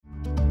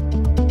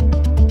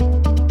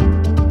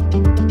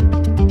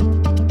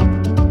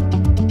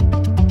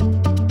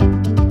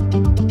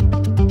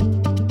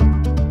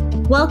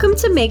Welcome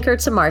to Maker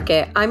to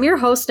Market. I'm your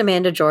host,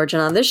 Amanda George,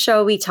 and on this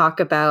show, we talk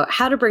about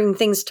how to bring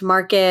things to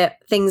market,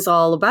 things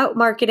all about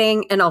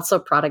marketing, and also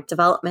product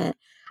development.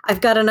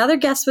 I've got another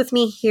guest with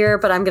me here,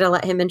 but I'm going to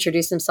let him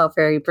introduce himself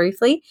very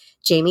briefly.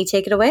 Jamie,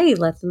 take it away.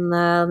 Let them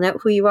know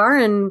who you are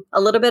and a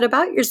little bit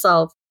about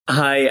yourself.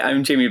 Hi,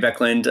 I'm Jamie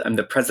Beckland. I'm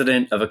the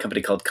president of a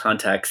company called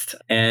Context.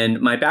 And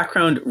my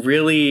background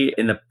really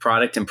in the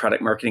product and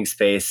product marketing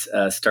space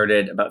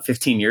started about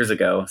 15 years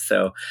ago.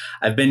 So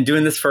I've been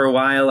doing this for a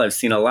while. I've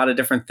seen a lot of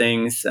different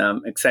things.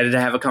 Excited to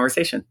have a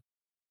conversation.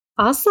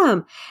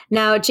 Awesome.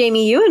 Now,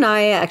 Jamie, you and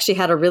I actually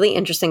had a really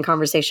interesting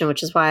conversation,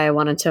 which is why I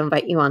wanted to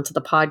invite you onto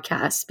the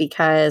podcast,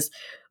 because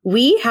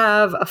we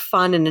have a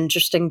fun and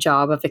interesting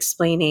job of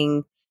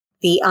explaining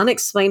the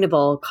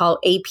unexplainable called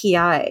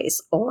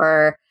APIs,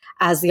 or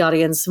as the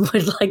audience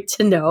would like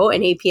to know,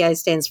 an API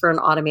stands for an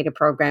automated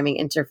programming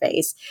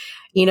interface.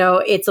 You know,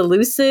 it's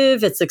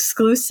elusive, it's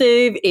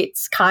exclusive,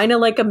 it's kind of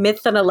like a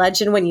myth and a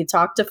legend when you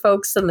talk to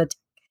folks in the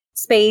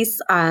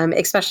space,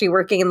 especially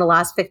working in the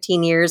last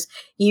 15 years.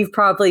 You've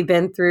probably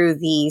been through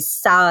the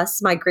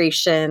SaaS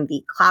migration,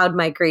 the cloud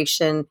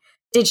migration,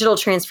 digital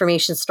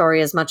transformation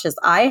story as much as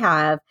I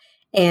have.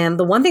 And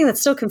the one thing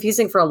that's still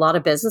confusing for a lot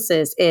of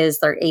businesses is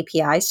their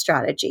API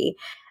strategy.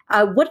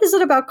 What is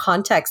it about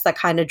Context that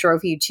kind of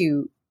drove you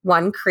to,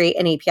 one, create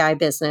an API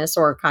business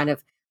or kind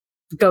of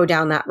go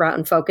down that route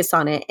and focus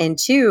on it? And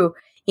two,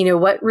 you know,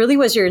 what really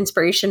was your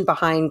inspiration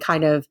behind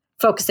kind of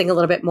focusing a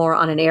little bit more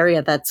on an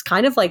area that's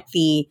kind of like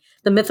the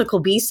mythical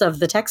beast of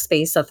the tech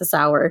space at this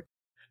hour?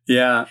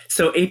 Yeah.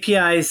 So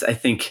APIs, I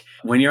think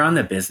when you're on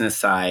the business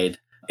side,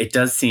 it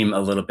does seem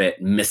a little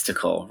bit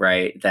mystical,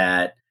 right?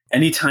 That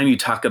anytime you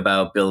talk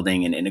about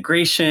building an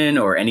integration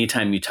or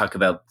anytime you talk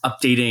about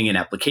updating an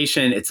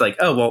application, it's like,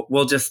 oh, well,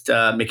 we'll just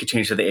make a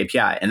change to the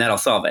API and that'll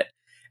solve it.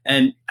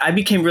 And I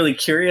became really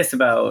curious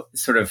about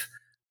sort of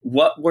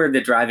what were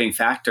the driving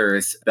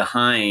factors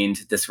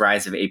behind this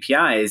rise of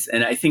APIs.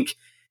 And I think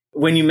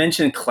when you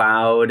mentioned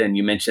cloud and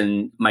you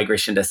mentioned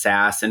migration to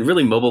SaaS and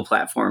really mobile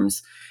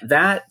platforms,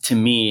 that to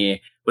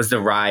me was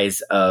the rise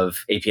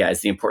of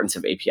APIs, the importance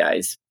of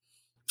APIs.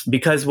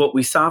 Because what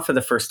we saw for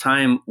the first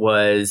time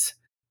was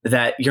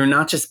that you're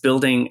not just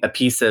building a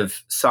piece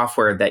of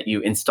software that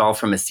you install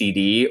from a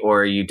CD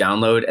or you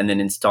download and then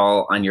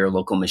install on your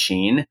local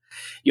machine.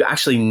 You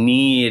actually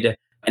need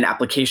an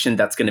application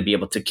that's going to be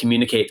able to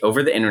communicate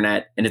over the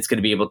internet, and it's going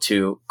to be able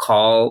to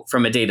call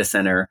from a data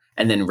center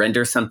and then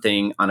render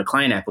something on a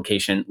client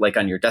application, like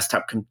on your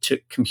desktop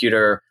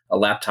computer, a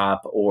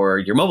laptop, or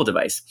your mobile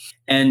device.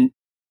 And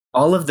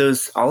all of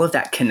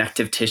that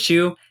connective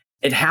tissue,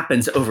 it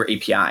happens over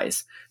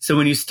APIs. So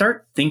when you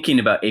start thinking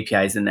about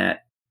APIs in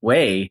that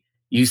way,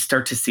 you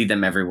start to see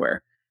them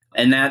everywhere.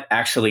 And that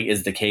actually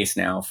is the case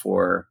now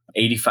for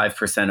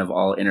 85% of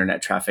all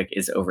internet traffic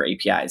is over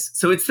APIs.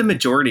 So it's the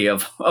majority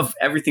of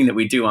everything that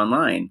we do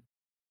online.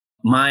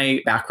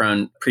 My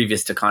background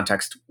previous to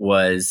Context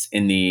was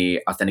in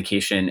the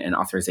authentication and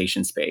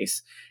authorization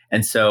space.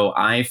 And so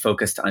I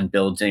focused on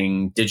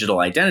building digital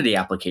identity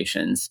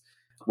applications,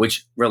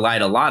 which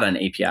relied a lot on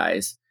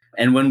APIs.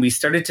 And when we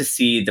started to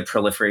see the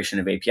proliferation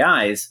of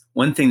APIs,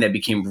 one thing that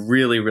became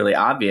really, really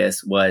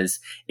obvious was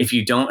if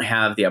you don't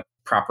have the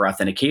proper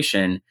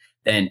authentication,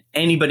 then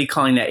anybody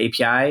calling that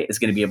API is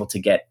going to be able to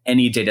get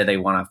any data they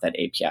want off that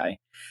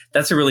API.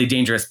 That's a really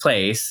dangerous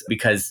place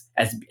because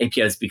as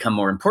APIs become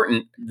more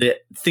important, the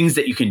things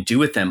that you can do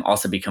with them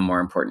also become more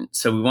important.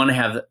 So we want to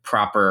have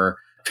proper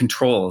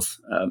controls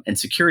and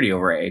security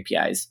over our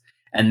APIs.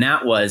 And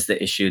that was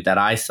the issue that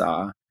I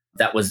saw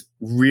that was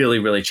really,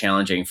 really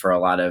challenging for a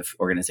lot of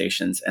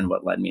organizations and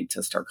what led me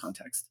to start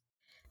Context.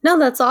 No,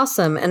 that's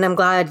awesome. And I'm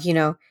glad,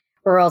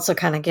 we're also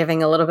kind of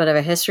giving a little bit of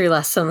a history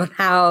lesson on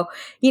how,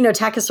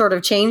 tech has sort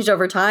of changed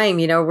over time.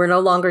 We're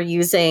no longer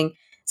using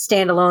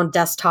standalone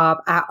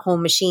desktop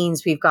at-home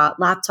machines. We've got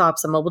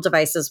laptops and mobile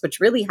devices, which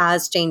really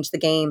has changed the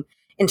game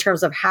in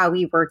terms of how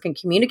we work and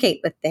communicate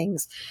with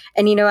things.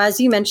 And, as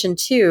you mentioned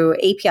too,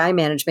 API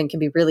management can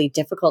be really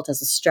difficult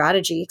as a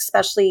strategy,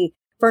 especially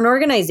for an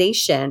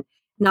organization.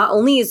 Not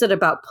only is it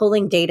about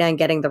pulling data and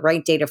getting the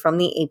right data from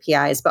the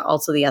APIs, but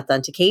also the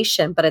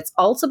authentication, but it's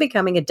also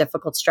becoming a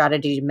difficult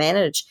strategy to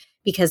manage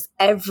because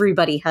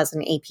everybody has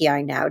an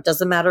API now. It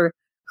doesn't matter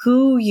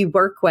who you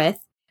work with,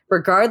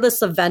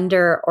 regardless of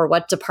vendor or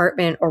what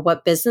department or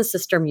what business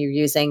system you're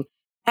using,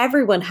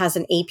 everyone has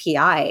an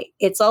API.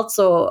 It's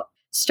also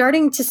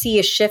starting to see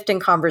a shift in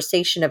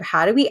conversation of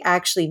how do we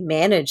actually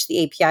manage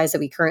the APIs that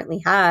we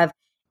currently have,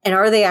 and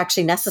are they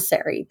actually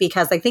necessary?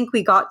 Because I think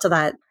we got to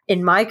that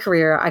in my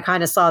career. I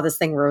kind of saw this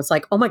thing where it was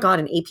like, oh my God,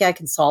 an API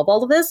can solve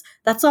all of this.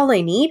 That's all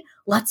I need.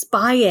 Let's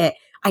buy it.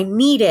 I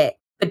need it.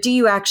 But do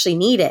you actually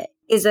need it?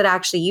 Is it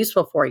actually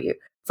useful for you?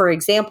 For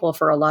example,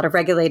 for a lot of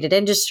regulated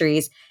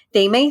industries,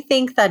 they may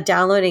think that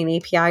downloading an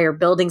API or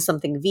building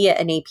something via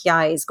an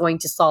API is going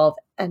to solve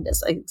an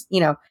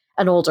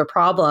older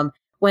problem,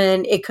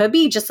 when it could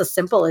be just as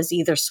simple as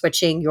either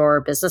switching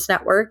your business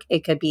network.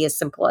 It could be as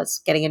simple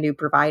as getting a new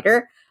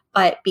provider.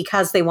 But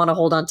because they want to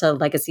hold on to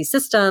legacy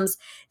systems,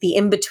 the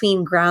in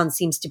between ground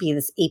seems to be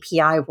this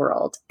API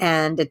world.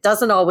 And it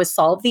doesn't always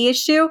solve the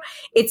issue.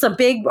 It's a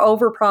big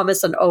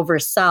overpromise and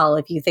oversell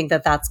if you think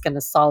that that's going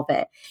to solve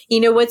it.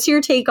 What's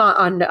your take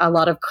on a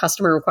lot of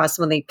customer requests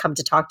when they come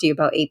to talk to you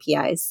about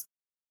APIs?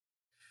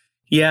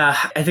 Yeah,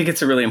 I think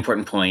it's a really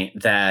important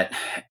point that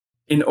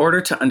in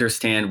order to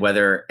understand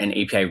whether an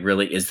API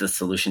really is the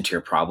solution to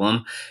your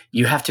problem,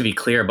 you have to be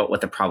clear about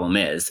what the problem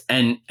is.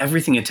 And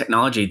everything in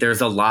technology,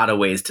 there's a lot of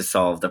ways to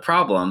solve the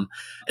problem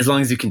as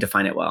long as you can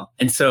define it well.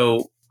 And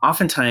so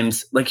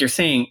oftentimes, like you're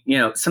saying,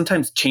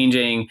 sometimes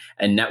changing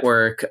a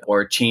network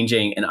or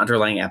changing an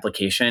underlying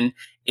application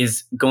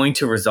is going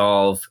to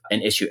resolve an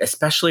issue,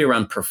 especially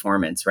around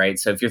performance, right?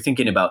 So if you're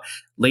thinking about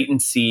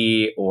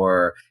latency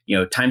or,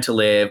 time to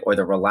live or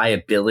the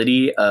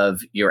reliability of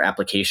your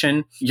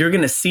application, you're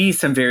going to see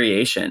some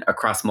variation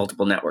across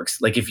multiple networks.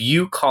 Like if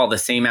you call the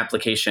same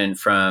application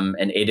from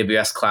an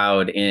AWS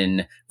cloud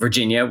in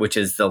Virginia, which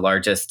is the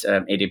largest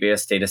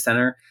AWS data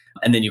center,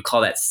 and then you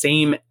call that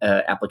same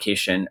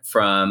application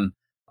from,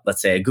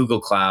 let's say, a Google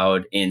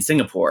Cloud in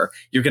Singapore,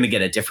 you're going to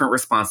get a different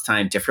response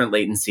time, different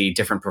latency,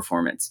 different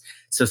performance.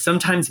 So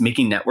sometimes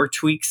making network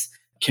tweaks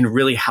can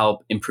really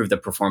help improve the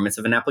performance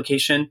of an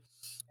application.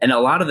 And a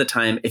lot of the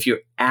time, if you're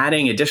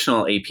adding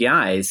additional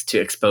APIs to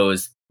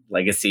expose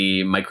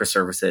legacy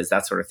microservices,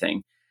 that sort of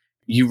thing,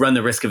 you run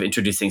the risk of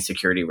introducing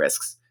security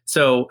risks.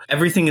 So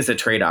everything is a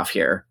trade-off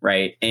here,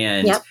 right?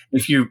 And Yep.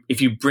 if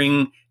you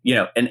bring,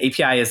 an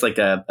API is like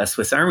a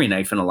Swiss Army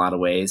knife in a lot of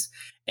ways,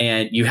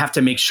 and you have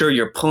to make sure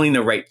you're pulling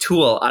the right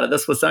tool out of the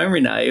Swiss Army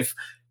knife,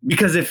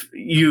 because if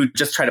you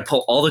just try to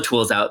pull all the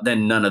tools out,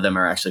 then none of them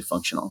are actually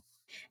functional.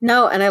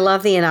 No, and I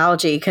love the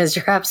analogy because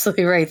you're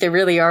absolutely right. They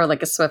really are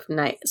like a Swiss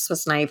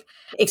knife,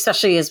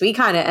 especially as we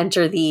kind of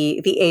enter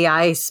the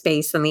AI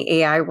space and the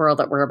AI world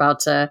that we're about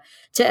to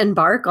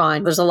embark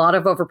on. There's a lot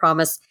of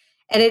overpromise.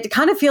 And it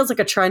kind of feels like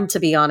a trend, to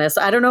be honest.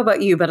 I don't know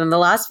about you, but in the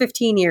last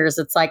 15 years,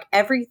 it's like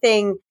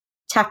everything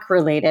tech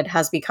related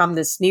has become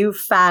this new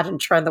fad and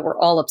trend that we're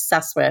all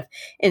obsessed with.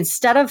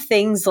 Instead of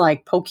things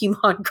like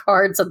Pokemon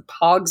cards and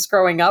Pogs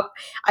growing up,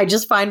 I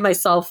just find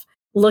myself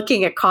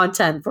looking at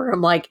content where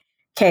I'm like,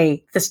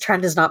 okay, this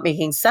trend is not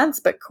making sense,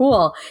 but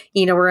cool.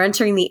 We're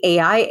entering the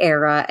AI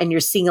era and you're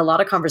seeing a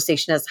lot of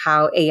conversation as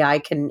how AI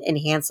can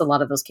enhance a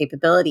lot of those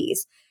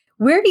capabilities.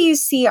 Where do you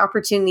see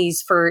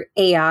opportunities for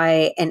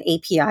AI and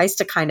APIs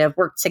to kind of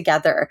work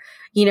together?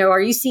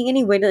 Are you seeing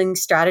any winning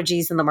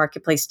strategies in the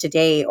marketplace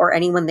today or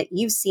anyone that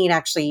you've seen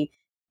actually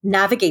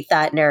navigate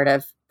that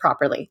narrative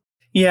properly?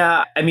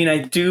 Yeah, I mean, I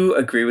do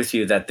agree with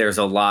you that there's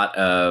a lot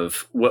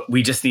of what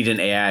we just need an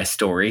AI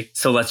story.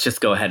 So let's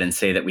just go ahead and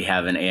say that we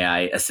have an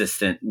AI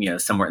assistant,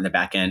 somewhere in the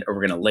back end, or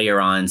we're going to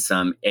layer on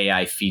some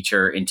AI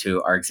feature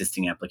into our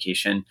existing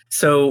application.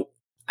 So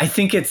I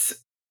think it's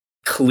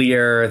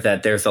clear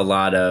that there's a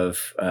lot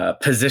of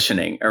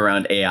positioning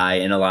around AI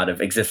in a lot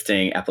of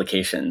existing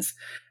applications.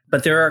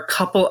 But there are a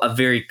couple of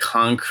very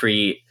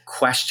concrete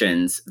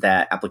questions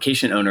that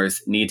application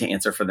owners need to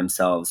answer for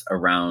themselves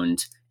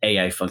around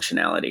AI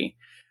functionality.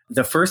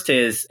 The first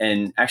is,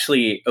 and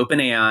actually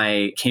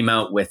OpenAI came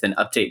out with an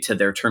update to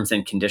their terms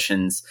and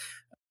conditions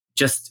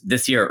just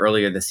this year,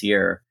 earlier this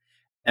year.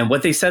 And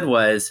what they said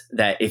was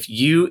that if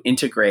you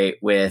integrate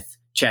with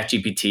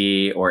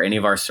ChatGPT or any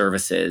of our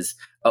services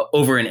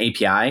over an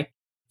API,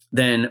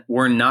 then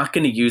we're not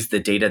going to use the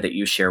data that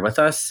you share with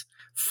us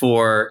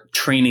for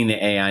training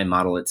the AI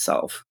model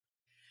itself.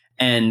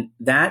 And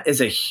that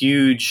is a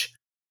huge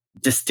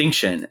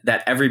distinction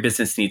that every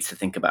business needs to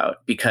think about,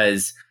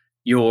 because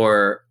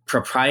your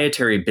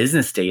proprietary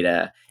business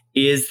data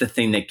is the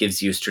thing that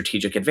gives you a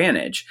strategic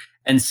advantage.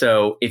 And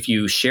so if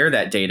you share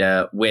that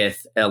data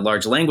with a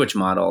large language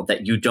model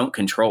that you don't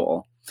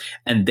control,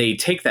 and they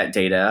take that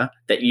data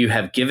that you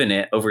have given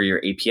it over your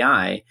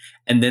API,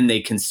 and then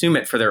they consume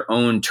it for their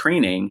own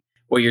training,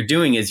 what you're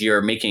doing is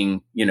you're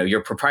making,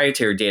 your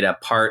proprietary data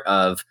part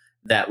of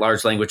that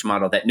large language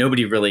model that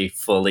nobody really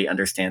fully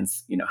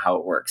understands, how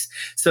it works.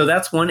 So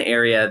that's one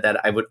area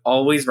that I would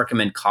always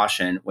recommend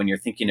caution when you're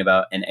thinking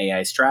about an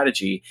AI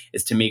strategy,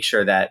 is to make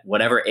sure that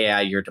whatever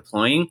AI you're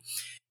deploying,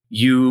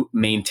 you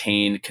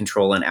maintain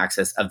control and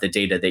access of the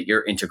data that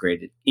you're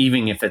integrated,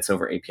 even if it's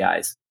over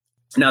APIs.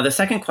 Now, the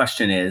second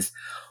question is,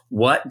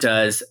 what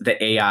does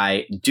the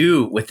AI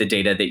do with the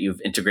data that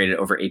you've integrated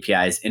over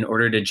APIs in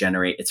order to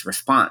generate its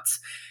response?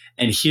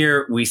 And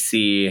here we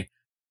see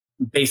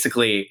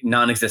basically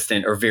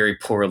non-existent or very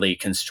poorly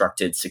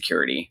constructed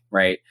security,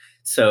 right?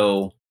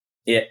 So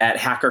at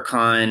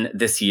HackerCon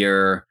this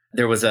year,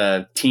 there was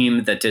a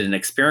team that did an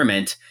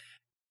experiment,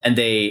 and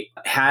they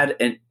had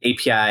an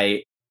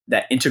API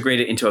that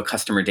integrated into a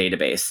customer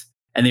database,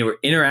 and they were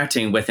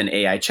interacting with an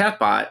AI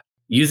chatbot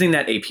using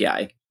that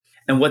API.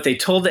 And what they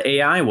told the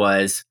AI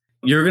was,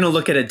 you're going to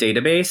look at a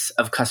database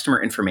of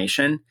customer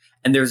information,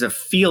 and there's a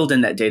field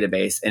in that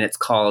database, and it's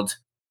called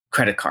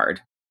credit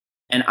card.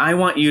 And I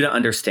want you to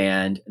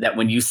understand that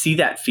when you see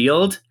that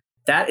field,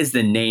 that is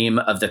the name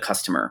of the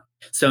customer.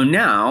 So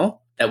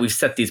now that we've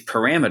set these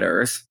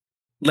parameters,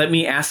 let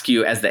me ask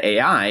you as the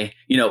AI,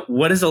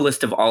 what is a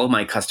list of all of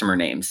my customer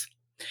names?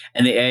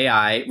 And the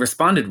AI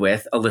responded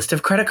with a list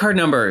of credit card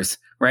numbers,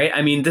 right?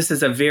 I mean, this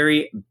is a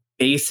very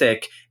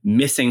basic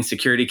missing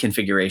security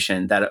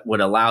configuration that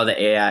would allow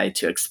the AI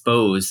to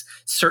expose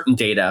certain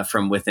data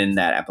from within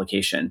that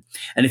application.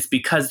 And it's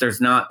because there's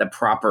not the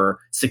proper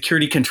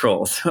security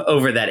controls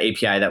over that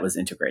API that was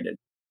integrated.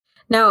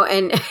 No,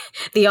 and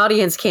the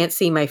audience can't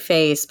see my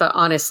face, but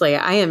honestly,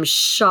 I am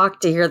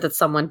shocked to hear that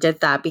someone did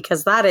that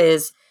because that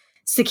is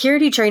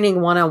security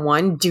training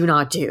 101. Do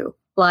not do.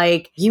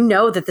 Like, you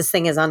know that this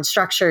thing is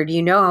unstructured.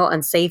 You know how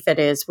unsafe it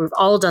is. We've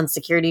all done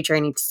security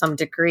training to some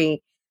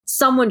degree.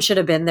 Someone should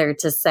have been there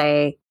to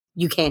say,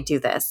 you can't do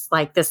this.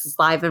 Like, this is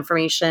live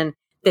information.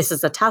 This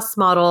is a test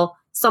model.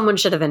 Someone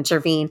should have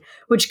intervened,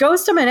 which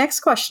goes to my next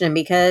question,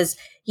 because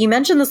you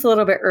mentioned this a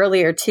little bit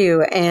earlier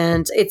too.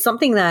 And it's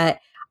something that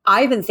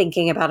I've been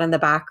thinking about in the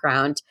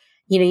background.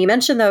 You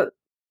mentioned that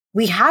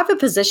we have a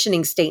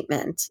positioning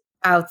statement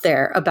out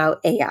there about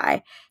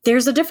AI.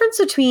 There's a difference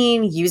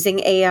between using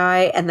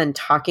AI and then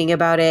talking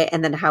about it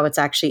and then how it's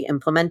actually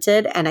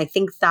implemented. And I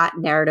think that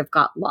narrative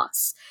got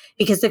lost.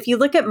 Because if you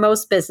look at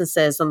most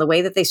businesses and the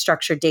way that they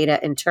structure data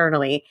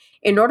internally,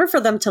 in order for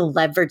them to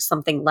leverage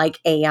something like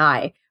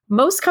AI,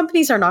 most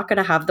companies are not going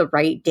to have the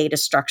right data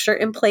structure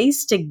in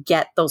place to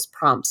get those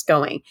prompts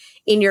going.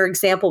 In your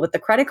example with the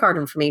credit card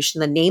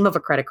information, the name of a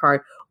credit card,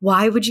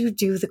 why would you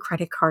do the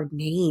credit card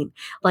name?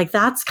 Like,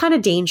 that's kind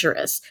of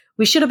dangerous.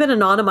 We should have been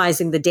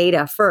anonymizing the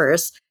data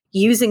first,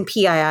 using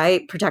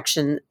PII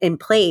protection in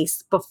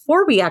place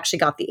before we actually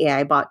got the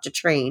AI bot to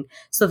train,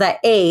 so that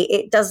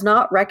it does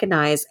not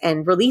recognize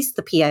and release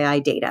the PII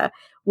data.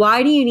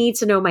 Why do you need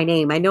to know my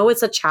name? I know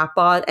it's a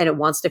chatbot and it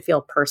wants to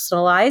feel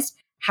personalized.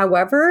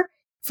 However,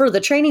 for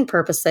the training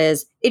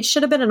purposes, it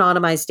should have been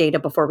anonymized data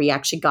before we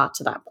actually got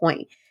to that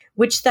point,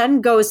 which then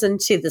goes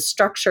into the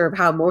structure of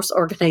how most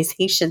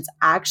organizations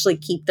actually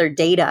keep their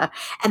data.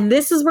 And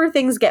this is where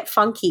things get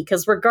funky,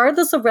 because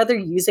regardless of whether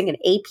you're using an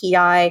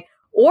API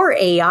or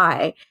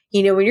AI,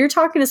 when you're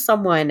talking to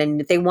someone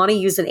and they want to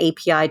use an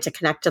API to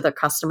connect to their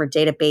customer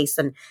database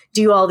and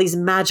do all these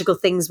magical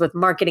things with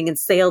marketing and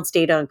sales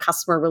data and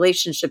customer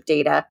relationship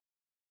data,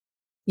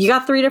 you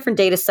got 3 different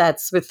data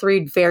sets with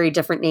 3 very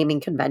different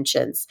naming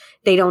conventions.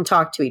 They don't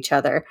talk to each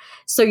other.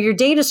 So your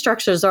data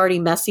structure is already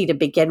messy to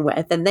begin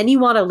with. And then you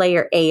want to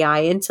layer AI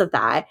into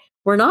that.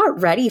 We're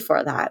not ready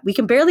for that. We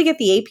can barely get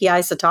the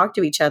APIs to talk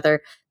to each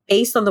other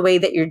based on the way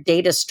that your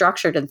data is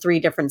structured in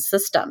 3 different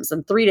systems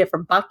and 3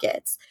 different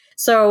buckets.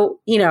 So,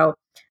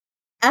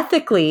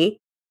 ethically,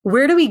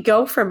 where do we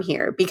go from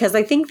here? Because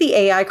I think the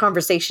AI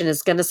conversation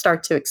is going to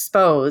start to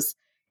expose,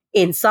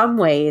 in some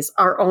ways,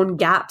 our own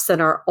gaps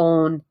in our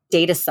own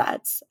data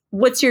sets.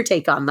 What's your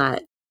take on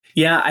that?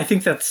 Yeah, I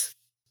think that's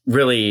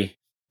really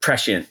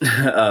prescient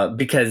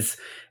because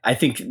I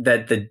think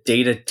that the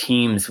data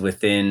teams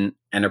within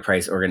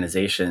enterprise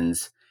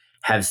organizations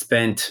have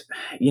spent,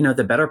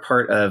 the better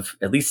part of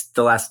at least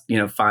the last,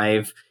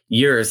 5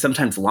 years,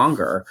 sometimes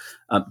longer,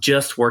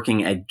 just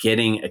working at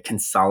getting a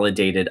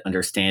consolidated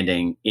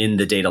understanding in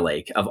the data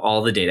lake of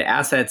all the data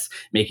assets,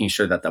 making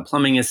sure that the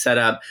plumbing is set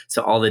up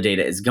so all the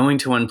data is going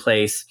to one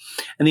place.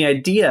 And the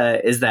idea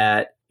is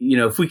that,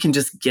 if we can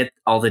just get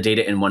all the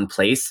data in one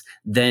place,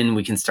 then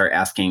we can start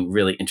asking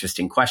really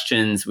interesting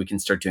questions. We can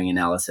start doing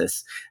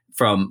analysis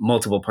from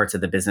multiple parts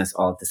of the business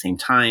all at the same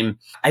time.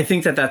 I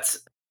think that that's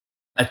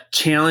a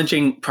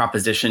challenging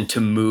proposition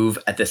to move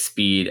at the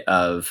speed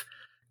of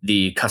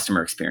the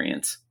customer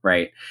experience,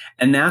 right?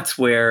 And that's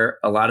where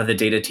a lot of the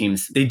data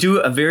teams, they do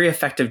a very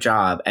effective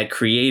job at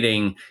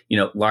creating,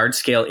 large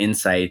scale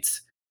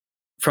insights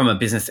from a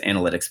business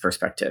analytics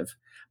perspective,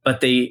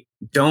 but they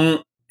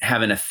don't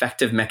have an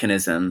effective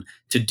mechanism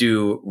to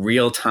do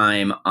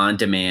real-time,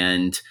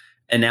 on-demand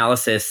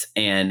analysis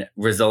and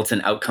results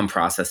and outcome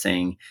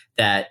processing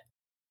that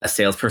a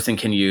salesperson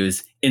can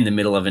use in the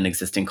middle of an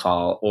existing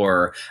call,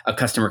 or a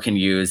customer can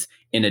use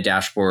in a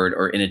dashboard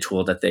or in a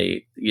tool that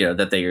they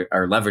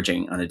are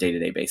leveraging on a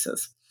day-to-day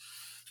basis.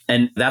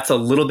 And that's a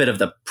little bit of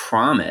the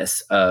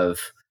promise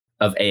of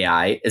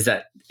AI, is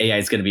that AI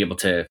is going to be able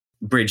to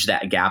bridge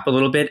that gap a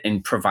little bit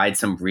and provide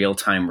some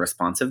real-time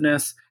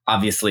responsiveness.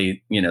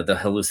 Obviously, the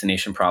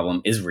hallucination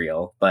problem is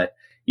real, but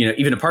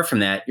even apart from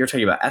that, you're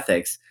talking about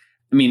ethics.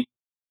 I mean,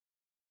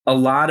 a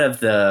lot of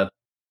the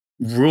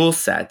rule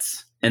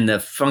sets and the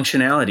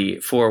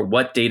functionality for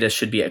what data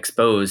should be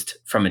exposed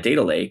from a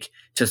data lake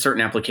to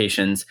certain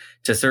applications,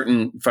 to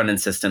certain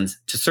front-end systems,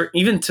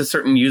 even to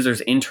certain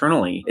users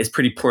internally is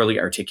pretty poorly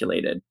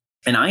articulated.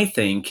 And I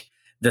think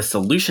the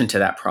solution to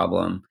that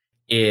problem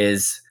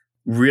is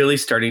really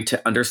starting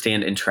to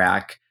understand and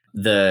track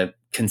the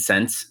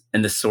consents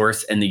and the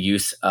source and the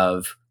use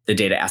of the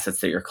data assets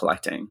that you're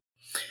collecting.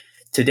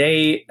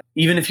 Today,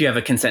 even if you have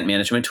a consent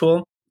management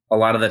tool, a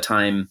lot of the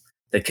time,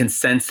 the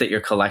consents that you're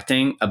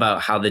collecting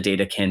about how the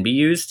data can be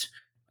used,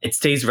 it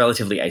stays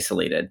relatively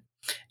isolated.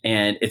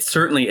 And it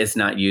certainly is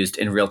not used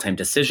in real-time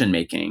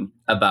decision-making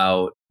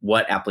about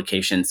what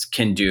applications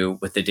can do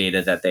with the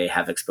data that they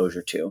have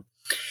exposure to.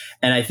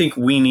 And I think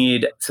we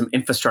need some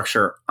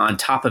infrastructure on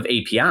top of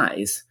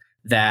APIs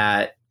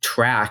that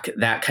track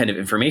that kind of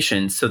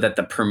information so that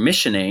the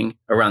permissioning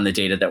around the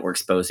data that we're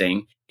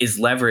exposing is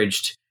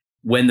leveraged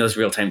when those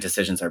real-time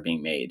decisions are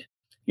being made.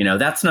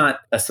 That's not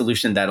a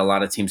solution that a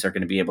lot of teams are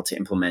going to be able to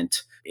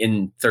implement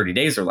in 30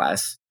 days or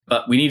less,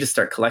 but we need to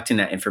start collecting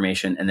that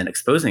information and then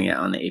exposing it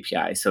on the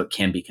API so it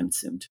can be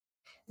consumed.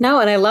 No,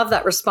 and I love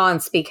that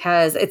response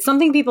because it's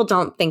something people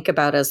don't think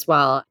about as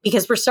well,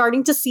 because we're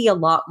starting to see a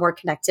lot more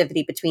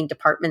connectivity between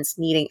departments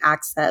needing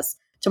access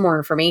to more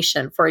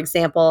information. For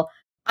example,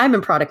 I'm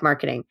in product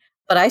marketing,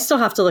 but I still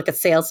have to look at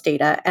sales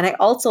data, and I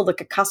also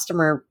look at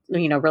customer,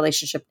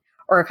 relationship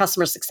or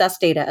customer success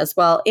data as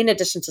well, in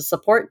addition to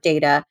support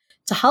data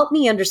to help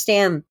me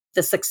understand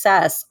the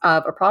success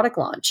of a product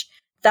launch.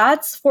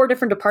 That's 4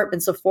 different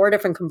departments of 4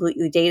 different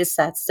completely data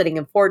sets sitting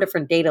in 4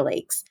 different data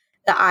lakes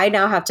that I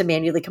now have to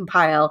manually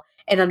compile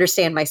and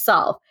understand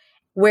myself.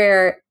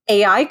 Where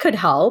AI could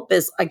help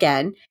is,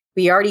 again,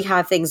 we already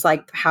have things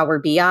like Power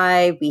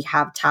BI, we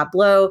have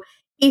Tableau.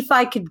 If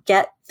I could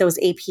get those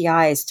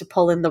APIs to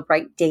pull in the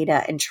right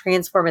data and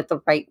transform it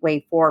the right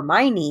way for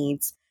my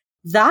needs,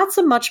 that's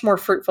a much more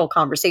fruitful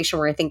conversation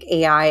where I think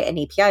AI and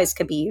APIs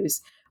could be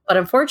used. But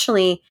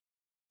unfortunately,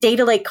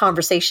 data lake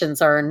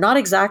conversations are not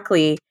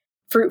exactly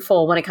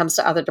fruitful when it comes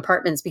to other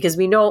departments because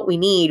we know what we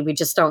need. We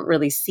just don't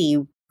really see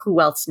who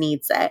else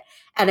needs it.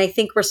 And I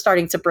think we're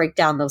starting to break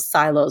down those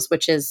silos,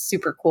 which is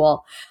super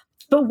cool.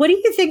 But what do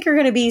you think are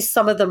going to be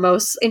some of the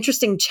most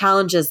interesting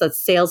challenges that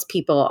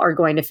salespeople are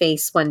going to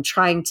face when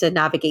trying to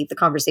navigate the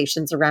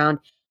conversations around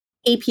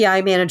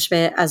API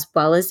management as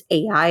well as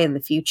AI in the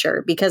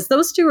future? Because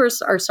those two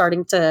are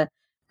starting to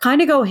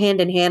kind of go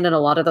hand in hand in a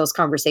lot of those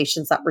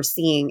conversations that we're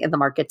seeing in the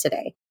market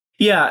today.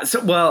 Yeah.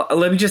 So, well,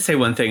 let me just say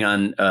one thing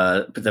on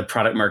the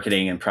product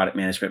marketing and product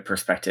management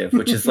perspective,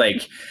 which is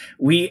like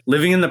we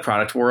living in the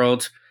product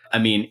world. I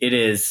mean, it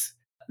is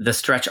the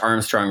Stretch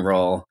Armstrong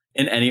role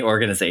in any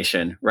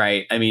organization,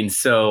 right? I mean,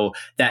 so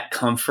that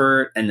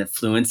comfort and the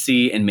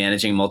fluency in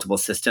managing multiple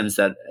systems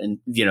that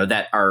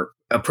are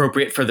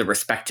appropriate for the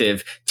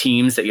respective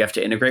teams that you have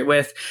to integrate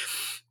with.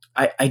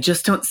 I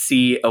just don't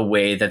see a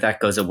way that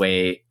goes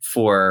away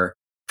for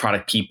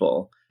product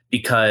people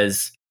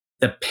because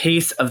the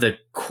pace of the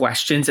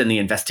questions and the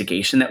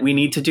investigation that we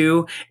need to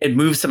do, it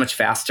moves so much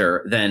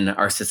faster than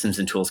our systems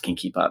and tools can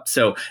keep up.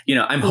 So,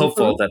 I'm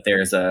hopeful that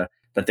there's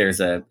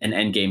an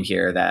end game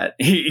here that,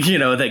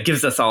 that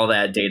gives us all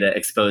that data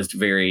exposed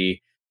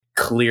very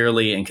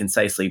clearly and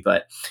concisely.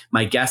 But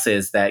my guess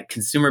is that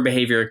consumer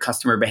behavior,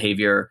 customer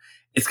behavior,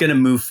 it's going to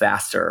move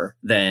faster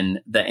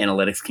than the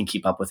analytics can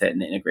keep up with it and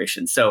the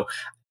integration. So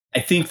I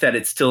think that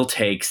it still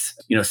takes,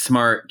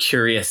 smart,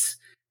 curious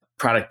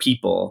product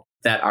people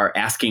that are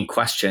asking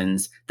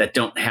questions that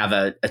don't have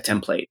a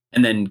template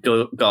and then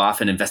go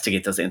off and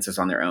investigate those answers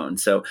on their own.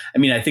 So, I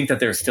mean, I think that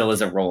there still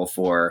is a role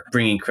for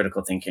bringing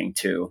critical thinking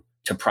to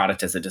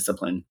product as a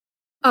discipline.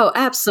 Oh,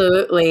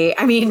 absolutely.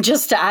 I mean,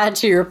 just to add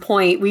to your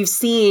point,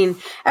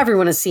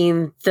 everyone has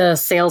seen the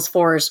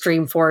Salesforce,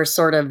 Dreamforce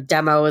sort of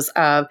demos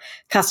of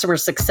customer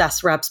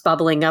success reps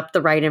bubbling up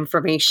the right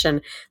information.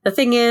 The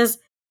thing is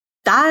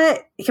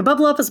that you can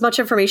bubble up as much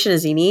information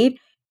as you need.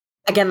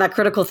 Again, that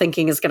critical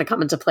thinking is going to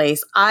come into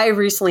place. I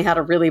recently had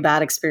a really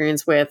bad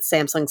experience with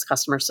Samsung's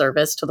customer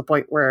service to the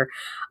point where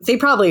they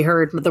probably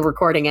heard the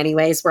recording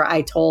anyways, where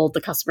I told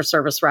the customer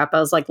service rep, I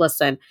was like,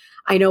 listen,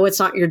 I know it's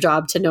not your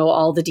job to know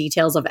all the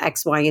details of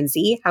X, Y, and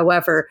Z.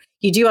 However,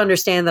 you do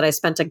understand that I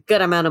spent a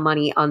good amount of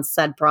money on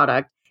said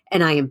product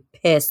and I am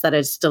pissed that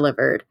it's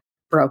delivered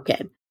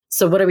broken.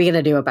 So what are we going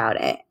to do about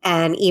it?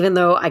 And even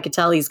though I could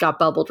tell he's got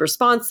bubbled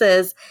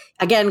responses,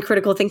 again,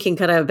 critical thinking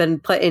could have been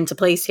put into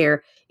place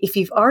here. If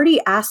you've already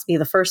asked me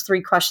the first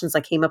 3 questions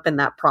that came up in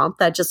that prompt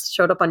that just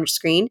showed up on your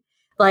screen,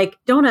 like,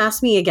 don't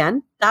ask me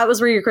again. That was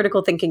where your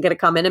critical thinking going to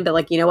come in and be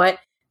like, you know what?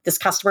 This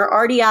customer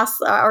already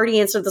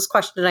answered this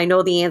question and I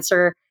know the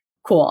answer.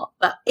 Cool.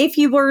 But if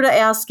you were to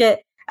ask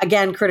it,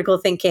 again, critical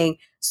thinking,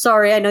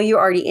 sorry, I know you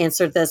already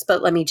answered this,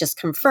 but let me just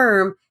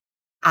confirm,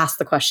 ask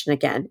the question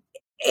again.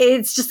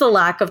 It's just a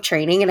lack of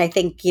training. And I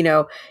think,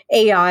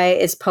 AI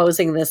is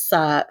posing this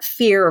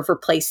fear of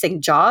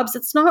replacing jobs.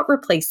 It's not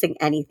replacing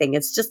anything.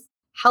 It's just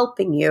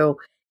helping you.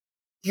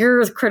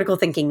 Your critical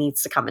thinking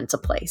needs to come into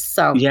place.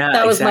 So yeah,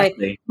 that was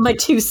exactly. my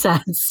 2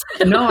 cents.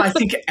 No, I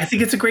think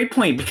it's a great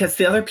point because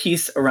the other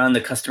piece around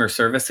the customer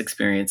service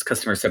experience,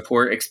 customer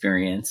support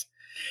experience,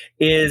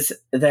 is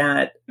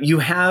that you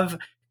have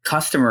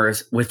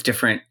customers with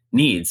different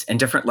needs and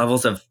different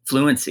levels of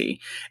fluency,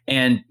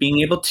 and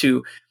being able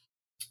to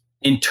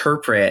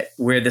interpret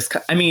where this,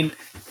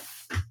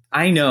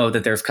 I know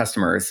that there's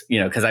customers,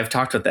 because I've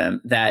talked with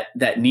them that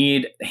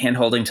need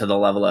handholding to the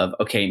level of,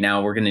 okay,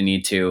 now we're going to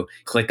need to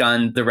click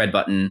on the red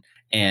button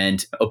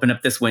and open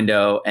up this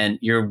window, and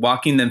you're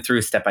walking them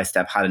through step by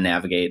step how to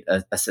navigate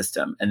a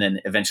system. And then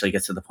eventually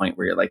gets to the point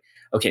where you're like,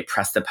 okay,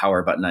 press the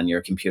power button on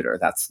your computer.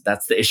 That's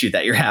the issue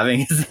that you're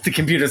having is that the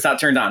computer's not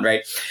turned on,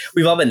 right?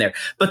 We've all been there.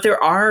 But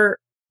there are,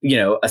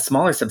 a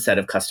smaller subset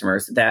of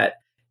customers that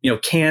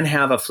can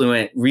have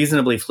a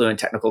reasonably fluent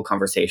technical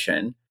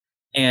conversation.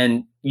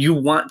 And you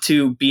want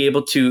to be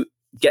able to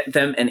get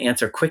them an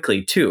answer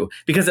quickly too,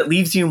 because it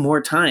leaves you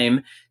more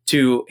time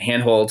to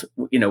handhold,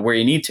 where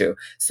you need to.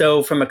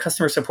 So from a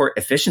customer support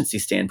efficiency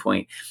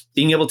standpoint,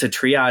 being able to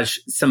triage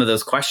some of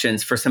those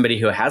questions for somebody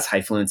who has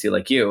high fluency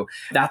like you,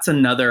 that's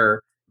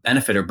another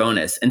benefit or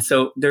bonus. And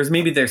so there's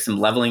some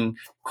leveling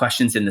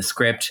questions in the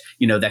script,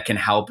 that can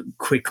help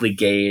quickly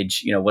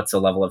gauge, what's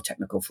the level of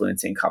technical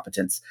fluency and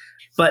competence.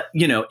 But,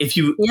 if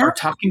you are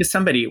talking to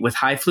somebody with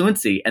high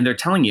fluency and they're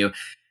telling you,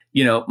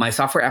 my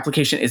software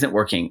application isn't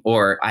working,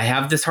 or I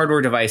have this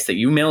hardware device that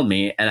you mailed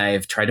me and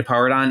I've tried to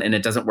power it on and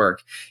it doesn't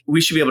work. We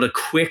should be able to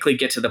quickly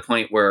get to the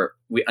point where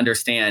we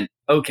understand,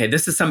 okay,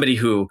 this is somebody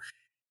who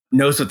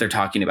knows what they're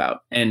talking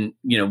about. And,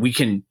 we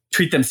can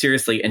treat them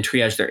seriously and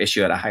triage their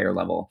issue at a higher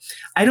level.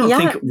 I don't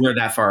think we're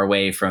that far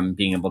away from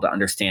being able to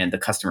understand the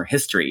customer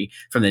history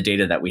from the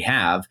data that we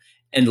have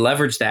and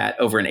leverage that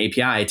over an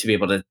API to be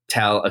able to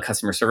tell a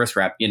customer service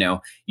rep,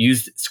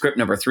 use script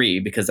number 3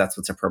 because that's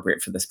what's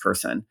appropriate for this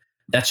person.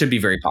 That should be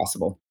very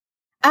possible.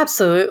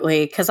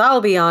 Absolutely. Because I'll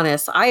be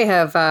honest, I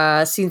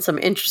have seen some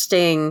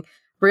interesting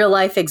real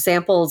life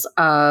examples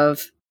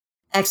of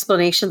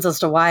explanations as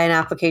to why an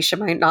application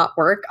might not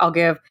work.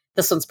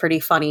 This one's pretty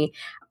funny.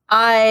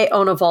 I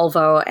own a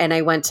Volvo and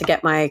I went to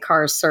get my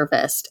car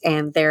serviced.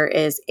 And there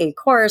is a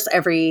course,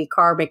 every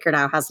car maker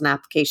now has an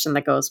application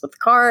that goes with the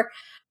car.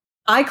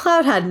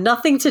 iCloud had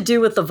nothing to do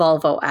with the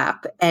Volvo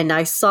app. And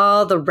I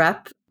saw the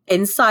rep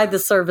inside the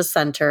service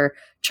center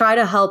try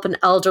to help an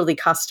elderly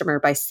customer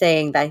by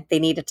saying that they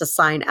needed to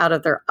sign out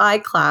of their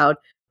iCloud,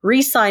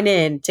 re-sign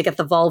in to get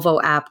the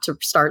Volvo app to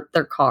start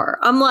their car.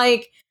 I'm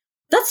like,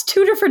 that's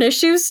 2 different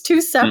issues,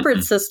 2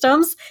 separate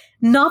systems,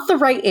 not the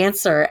right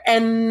answer.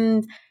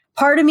 And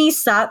part of me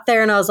sat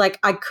there and I was like,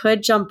 I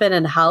could jump in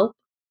and help,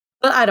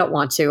 but I don't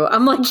want to.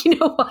 I'm like, you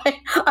know what?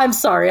 I'm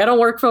sorry. I don't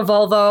work for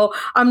Volvo.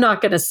 I'm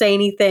not going to say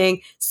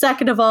anything.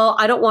 Second of all,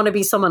 I don't want to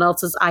be someone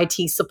else's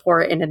IT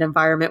support in an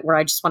environment where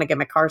I just want to get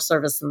my car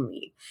serviced and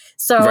leave.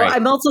 So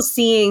I'm also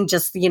seeing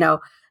just,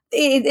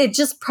 it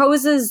just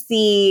poses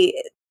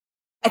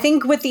I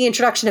think with the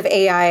introduction of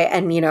AI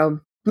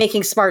and,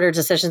 making smarter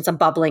decisions and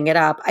bubbling it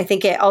up, I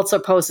think it also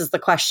poses the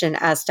question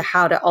as to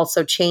how to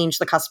also change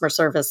the customer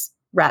service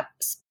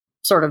reps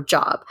sort of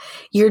job.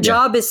 Your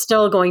job is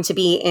still going to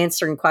be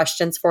answering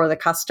questions for the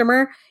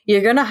customer.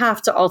 You're going to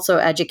have to also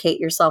educate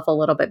yourself a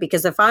little bit,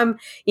 because if I'm,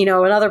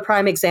 another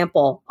prime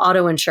example,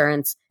 auto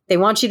insurance, they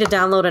want you to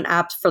download an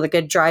app for the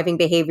good driving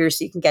behavior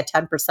so you can get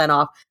 10%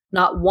 off.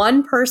 Not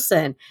one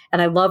person,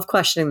 and I love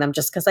questioning them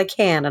just because I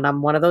can, and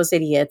I'm one of those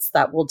idiots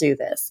that will do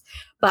this.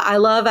 But I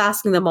love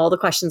asking them all the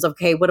questions of,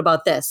 okay, what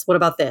about this? What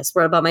about this?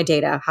 What about my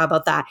data? How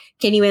about that?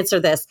 Can you answer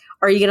this?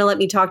 Are you going to let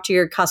me talk to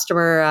your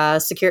customer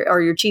security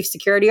or your chief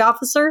security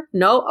officer?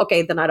 No?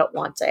 Okay, then I don't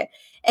want it.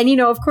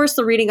 And, of course,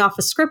 the reading off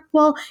a script,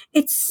 well,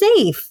 it's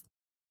safe.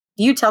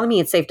 You telling me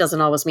it's safe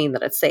doesn't always mean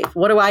that it's safe.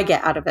 What do I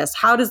get out of this?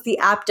 How does the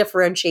app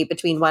differentiate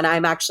between when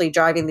I'm actually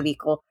driving the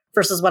vehicle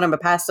versus when I'm a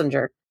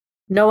passenger?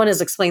 No one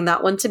has explained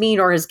that one to me,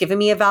 nor has given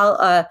me a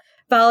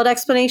valid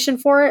explanation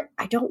for it.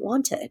 I don't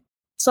want it.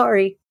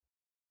 Sorry.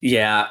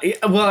 Yeah.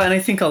 Well, and I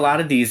think a lot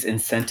of these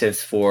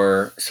incentives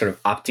for sort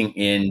of opting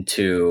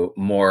into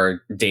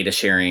more data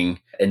sharing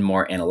and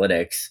more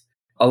analytics,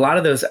 a lot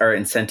of those are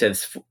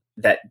incentives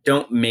that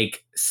don't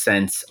make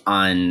sense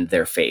on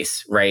their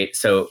face, right?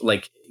 So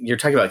like you're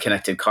talking about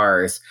connected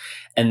cars,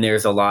 and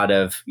there's a lot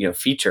of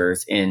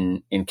features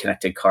in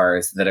connected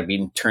cars that are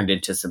being turned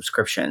into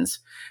subscriptions,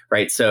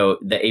 right? So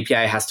the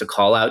API has to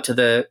call out to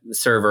the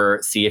server,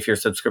 see if your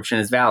subscription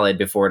is valid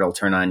before it'll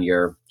turn on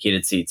your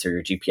heated seats or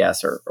your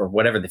GPS or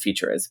whatever the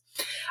feature is.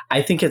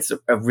 I think it's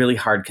a really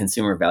hard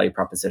consumer value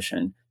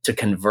proposition to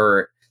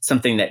convert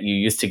something that you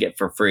used to get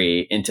for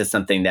free into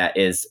something that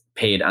is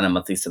paid on a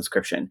monthly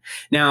subscription.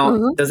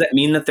 Now, does that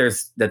mean that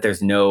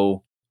there's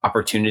no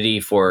opportunity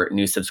for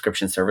new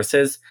subscription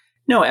services?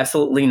 No,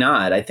 absolutely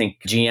not. I think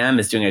GM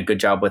is doing a good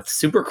job with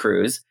Super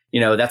Cruise.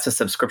 That's a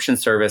subscription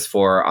service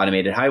for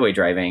automated highway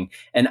driving.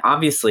 And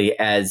obviously,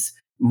 as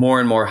more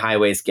and more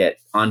highways get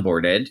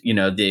onboarded,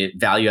 the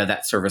value of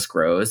that service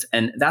grows.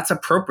 And that's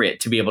appropriate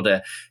to be able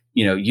to,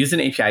 use an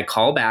API,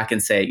 call back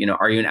and say,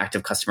 are you an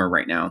active customer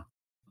right now?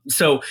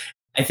 So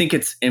I think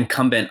it's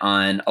incumbent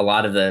on a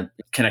lot of the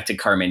connected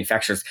car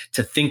manufacturers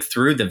to think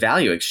through the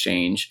value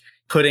exchange.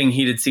 Putting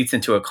heated seats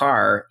into a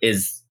car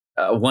is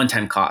a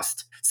one-time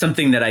cost,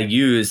 something that I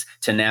use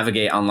to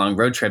navigate on long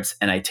road trips,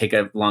 and I take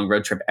a long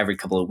road trip every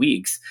couple of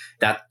weeks.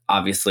 That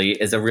obviously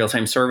is a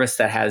real-time service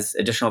that has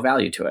additional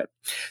value to it.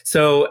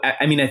 So,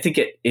 I mean, I think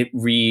it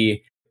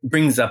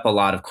brings up a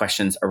lot of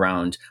questions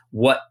around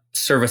what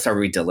service are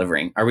we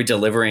delivering? Are we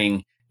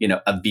delivering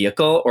a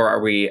vehicle, or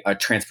are we a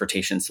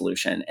transportation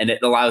solution? And it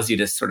allows you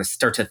to sort of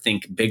start to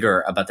think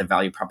bigger about the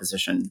value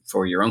proposition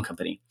for your own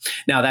company.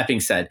 Now, that being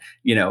said,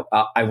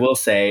 I will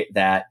say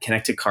that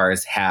connected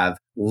cars have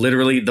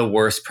literally the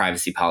worst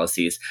privacy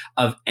policies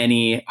of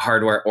any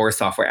hardware or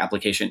software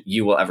application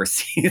you will ever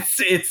see.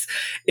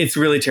 It's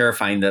really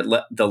terrifying,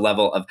 the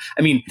level of,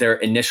 their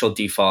initial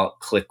default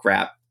click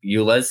wrap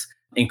EULAs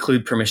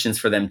include permissions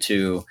for them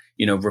to,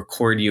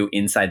 record you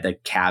inside the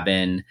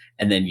cabin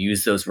and then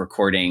use those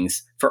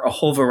recordings for a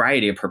whole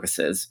variety of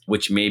purposes,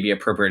 which may be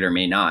appropriate or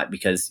may not,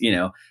 because,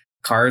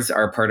 cars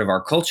are part of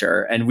our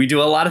culture. And we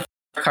do a lot of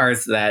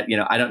cars that,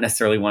 I don't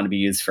necessarily want to be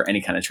used for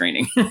any kind of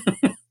training.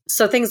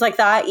 So things like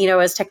that,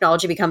 as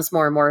technology becomes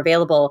more and more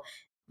available,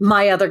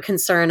 my other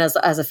concern as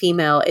a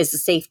female is the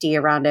safety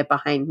around it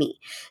behind me.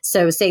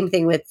 So same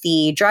thing with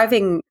the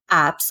driving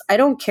apps. I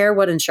don't care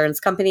what insurance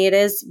company it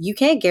is. You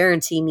can't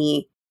guarantee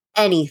me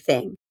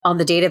anything on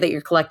the data that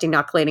you're collecting,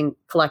 not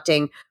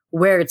collecting,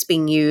 where it's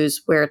being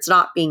used, where it's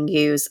not being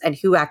used, and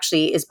who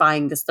actually is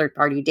buying this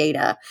third-party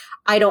data.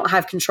 I don't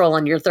have control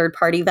on your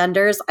third-party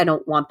vendors. I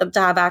don't want them to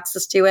have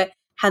access to it.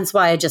 Hence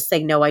why I just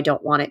say, no, I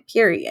don't want it,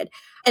 period.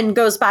 And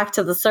goes back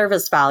to the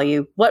service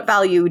value. What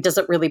value does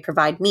it really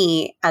provide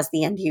me as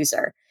the end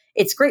user?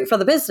 It's great for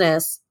the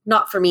business,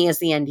 not for me as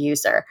the end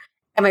user.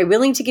 Am I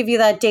willing to give you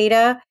that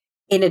data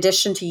in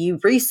addition to you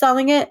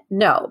reselling it?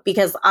 No,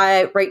 because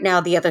right now,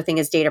 the other thing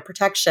is data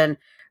protection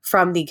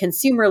from the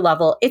consumer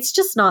level. It's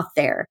just not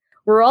there.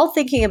 We're all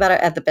thinking about it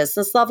at the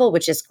business level,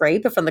 which is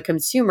great, but from the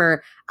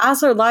consumer,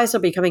 as our lives are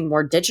becoming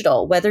more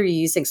digital, whether you're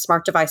using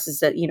smart devices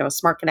that, a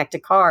smart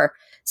connected car,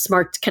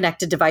 smart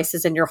connected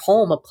devices in your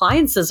home,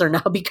 appliances are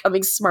now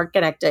becoming smart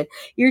connected.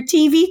 Your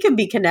TV can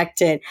be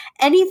connected.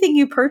 Anything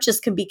you purchase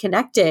can be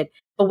connected.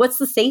 But what's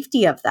the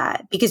safety of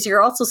that? Because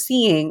you're also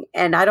seeing,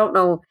 and I don't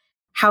know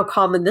how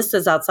common this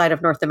is outside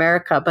of North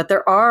America, but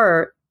there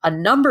are a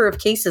number of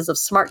cases of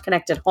smart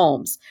connected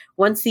homes.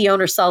 Once the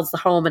owner sells the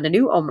home and a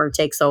new owner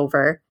takes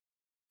over,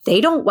 they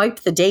don't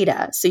wipe the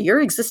data. So your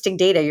existing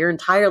data, your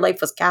entire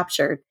life was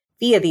captured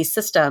via these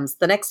systems.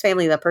 The next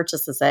family that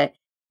purchases it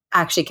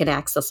actually can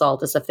access all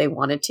this if they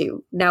wanted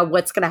to. Now,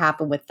 what's going to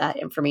happen with that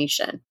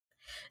information?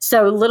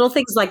 So little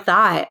things like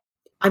that.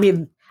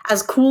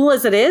 As cool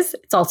as it is,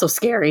 it's also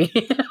scary.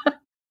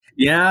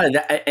 Yeah,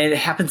 it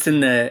happens in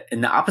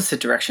the opposite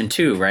direction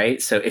too,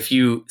 right? So if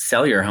you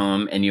sell your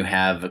home and you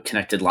have a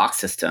connected lock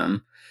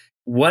system,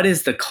 what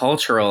is the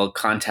cultural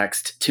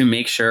context to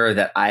make sure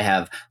that I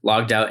have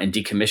logged out and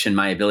decommissioned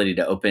my ability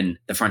to open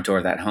the front door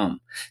of that home?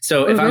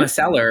 So if I'm a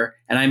seller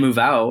and I move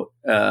out,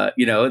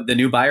 the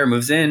new buyer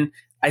moves in,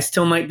 I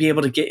still might be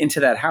able to get into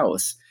that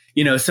house.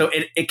 So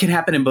it can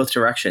happen in both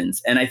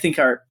directions. And I think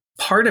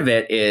part of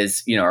it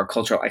is, our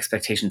cultural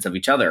expectations of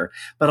each other,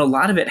 but a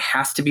lot of it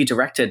has to be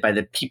directed by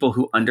the people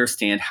who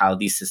understand how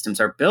these systems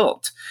are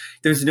built.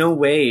 There's no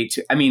way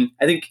to, I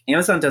think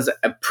Amazon does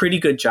a pretty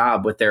good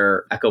job with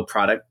their Echo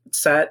product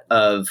set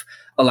of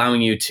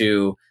allowing you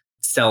to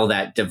sell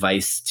that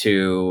device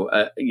to,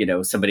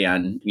 somebody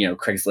on,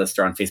 Craigslist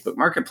or on Facebook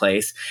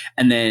Marketplace.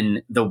 And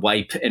then the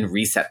wipe and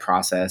reset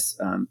process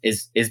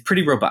is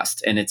pretty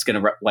robust, and it's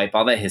going to wipe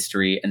all that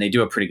history, and they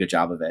do a pretty good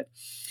job of it.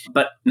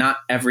 But not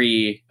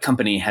every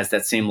company has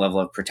that same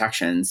level of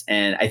protections.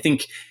 And I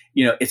think,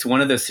 it's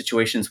one of those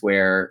situations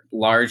where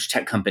large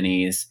tech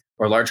companies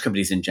or large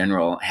companies in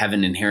general have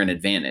an inherent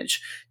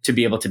advantage to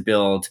be able to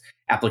build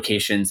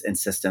applications and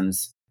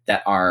systems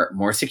that are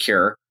more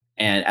secure.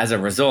 And as a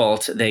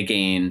result, they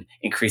gain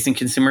increasing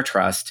consumer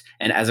trust.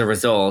 And as a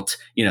result,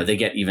 they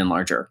get even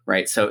larger,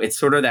 right? So it's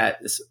sort of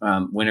that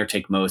winner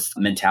take most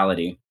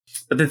mentality.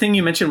 But the thing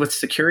you mentioned with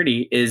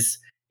security is,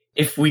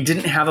 if we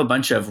didn't have a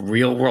bunch of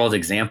real world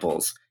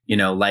examples,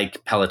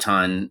 like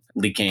Peloton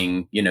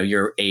leaking,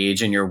 your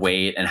age and your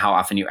weight and how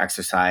often you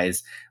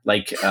exercise,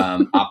 like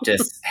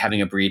Optus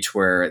having a breach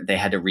where they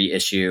had to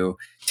reissue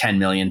 10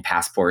 million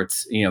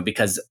passports,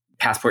 because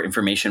passport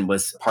information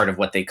was part of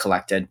what they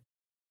collected.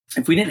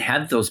 If we didn't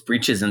have those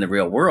breaches in the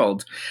real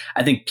world,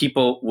 I think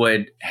people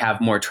would have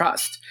more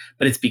trust.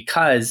 But it's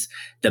because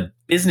the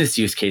business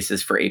use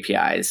cases for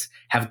APIs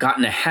have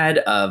gotten ahead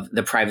of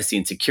the privacy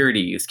and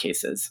security use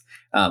cases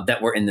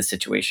that were in the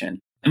situation.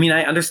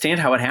 I understand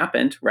how it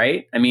happened,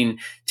 right?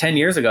 10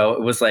 years ago,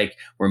 it was like,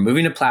 we're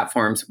moving to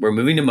platforms, we're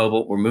moving to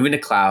mobile, we're moving to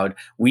cloud.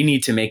 We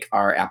need to make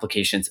our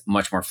applications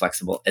much more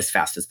flexible as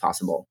fast as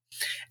possible.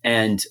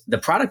 And the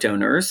product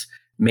owners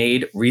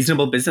made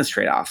reasonable business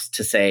trade-offs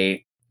to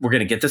say, we're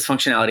going to get this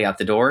functionality out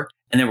the door,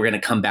 and then we're going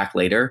to come back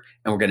later,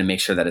 and we're going to make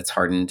sure that it's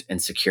hardened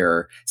and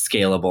secure,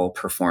 scalable,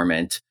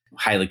 performant,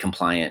 highly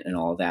compliant, and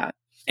all of that.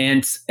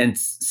 And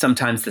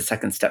sometimes the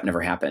second step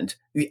never happened.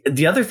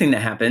 The other thing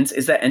that happens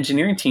is that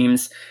engineering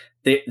teams,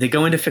 they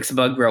go in to fix a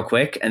bug real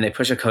quick, and they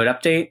push a code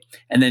update,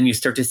 and then you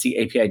start to see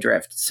API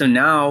drift. So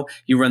now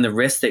you run the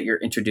risk that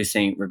you're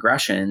introducing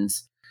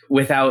regressions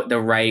without the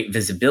right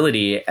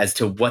visibility as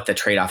to what the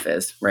trade-off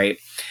is, right?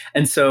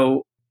 And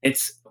so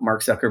it's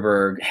Mark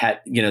Zuckerberg had,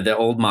 the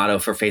old motto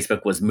for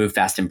Facebook was move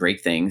fast and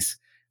break things.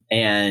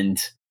 And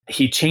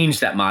he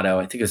changed that motto.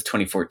 I think it was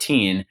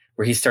 2014,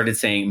 where he started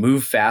saying,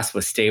 move fast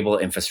with stable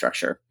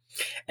infrastructure.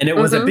 And it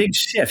was a big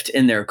shift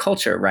in their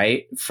culture,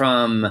 right?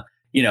 From,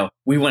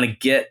 we want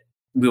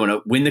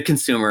to win the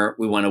consumer,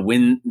 we want to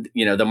win,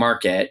 the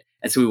market.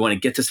 And so we want to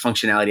get this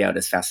functionality out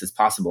as fast as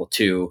possible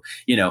to,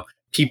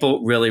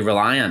 people really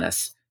rely on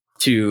us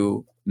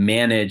to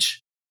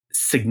manage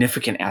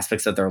significant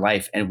aspects of their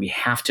life. And we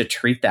have to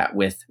treat that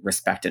with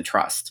respect and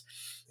trust.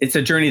 It's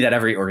a journey that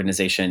every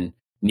organization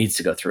needs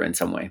to go through in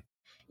some way.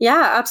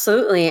 Yeah,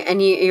 absolutely.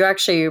 And you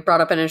actually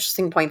brought up an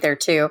interesting point there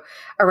too,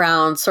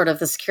 around sort of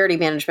the security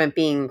management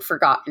being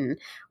forgotten.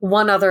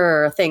 One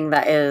other thing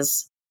that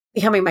is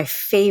becoming my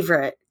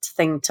favorite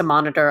thing to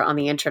monitor on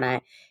the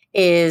internet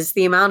is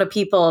the amount of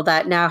people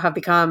that now have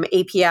become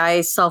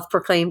API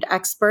self-proclaimed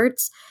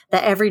experts,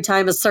 that every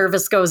time a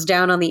service goes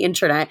down on the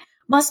internet,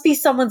 must be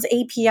someone's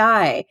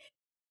API.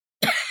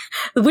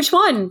 Which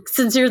one?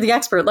 Since you're the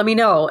expert, let me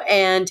know.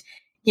 And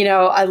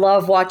I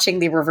love watching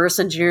the reverse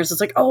engineers.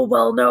 It's like, oh,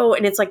 well, no.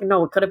 And it's like,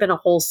 no, it could have been a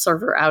whole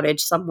server outage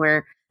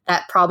somewhere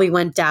that probably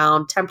went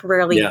down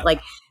temporarily. Yeah.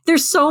 Like,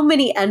 there's so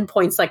many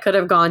endpoints that could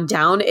have gone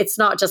down. It's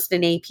not just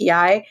an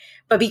API,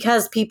 but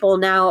because people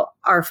now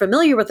are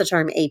familiar with the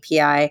term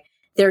API,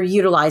 they're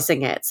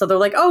utilizing it. So they're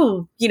like,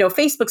 oh,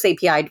 Facebook's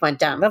API went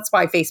down. That's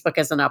why Facebook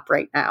isn't up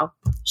right now.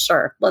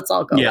 Sure, let's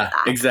all go with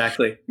that.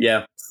 Exactly.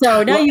 Yeah.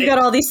 So now you've got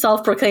all these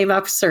self-proclaimed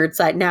experts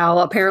that now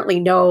apparently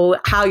know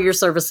how your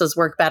services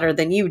work better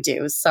than you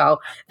do. So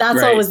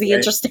that's always the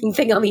interesting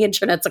thing on the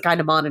internet to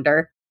kind of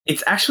monitor.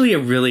 It's actually a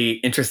really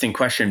interesting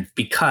question,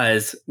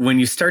 because when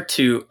you start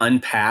to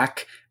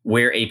unpack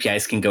where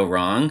APIs can go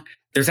wrong,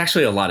 there's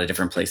actually a lot of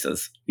different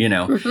places,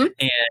 and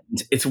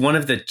it's one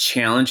of the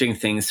challenging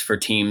things for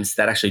teams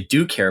that actually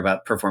do care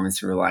about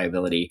performance and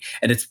reliability.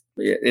 And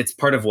it's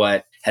part of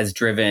what has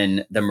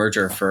driven the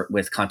merger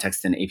with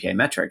Context and API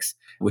Metrics,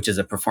 which is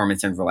a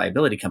performance and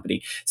reliability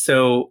company.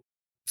 So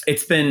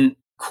it's been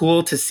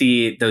cool to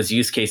see those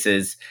use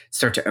cases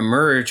start to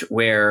emerge,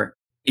 where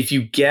if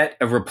you get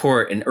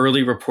an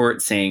early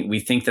report saying,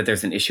 we think that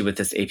there's an issue with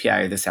this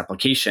API or this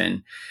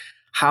application,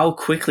 how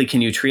quickly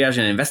can you triage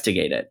and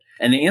investigate it?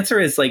 And the answer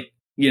is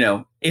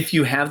if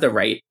you have the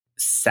right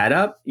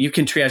setup, you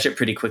can triage it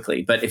pretty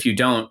quickly. But if you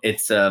don't,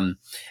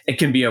 it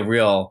can be a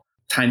real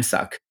time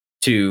suck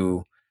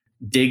to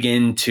dig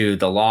into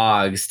the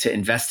logs to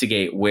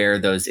investigate where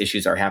those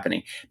issues are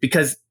happening.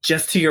 Because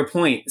just to your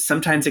point,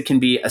 sometimes it can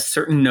be a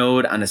certain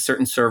node on a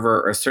certain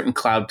server or a certain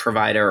cloud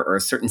provider or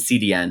a certain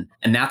CDN,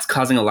 and that's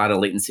causing a lot of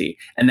latency.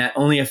 And that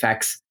only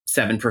affects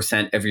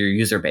 7% of your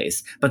user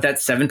base. But that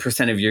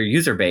 7% of your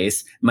user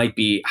base might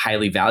be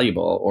highly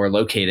valuable or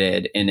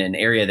located in an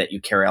area that you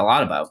care a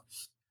lot about.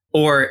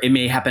 Or it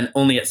may happen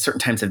only at certain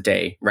times of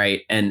day,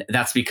 right? And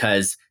that's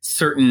because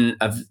certain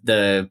of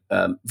the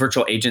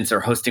virtual agents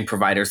or hosting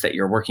providers that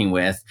you're working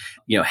with,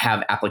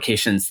 have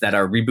applications that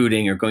are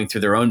rebooting or going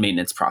through their own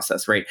maintenance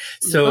process, right?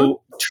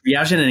 So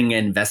triaging and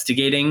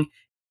investigating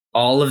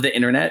all of the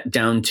internet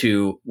down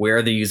to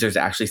where the user's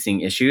actually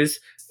seeing issues,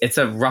 it's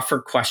a rougher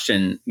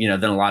question,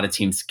 than a lot of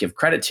teams give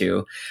credit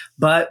to.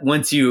 But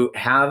once you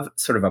have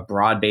sort of a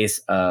broad base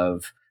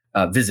of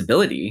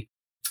visibility,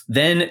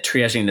 then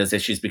triaging those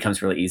issues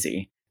becomes really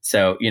easy.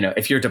 So,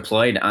 if you're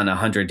deployed on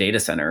 100 data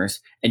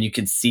centers and you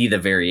can see the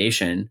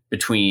variation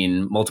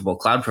between multiple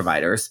cloud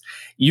providers,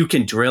 you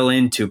can drill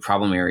into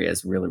problem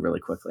areas really, really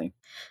quickly.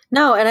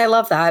 No, and I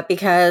love that,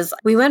 because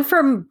we went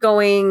from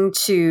going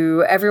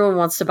to everyone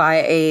wants to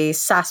buy a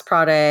SaaS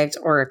product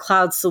or a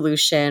cloud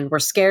solution. We're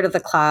scared of the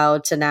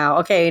cloud, to now,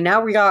 okay, now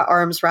we got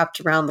arms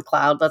wrapped around the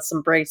cloud. Let's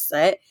embrace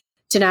it.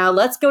 To now,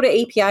 let's go to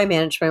API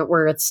management,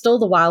 where it's still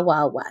the wild,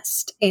 wild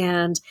west.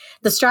 And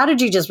the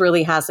strategy just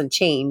really hasn't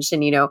changed.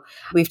 And,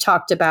 we've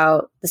talked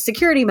about the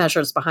security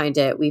measures behind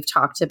it. We've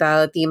talked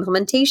about the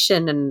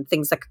implementation and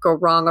things that could go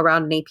wrong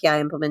around an API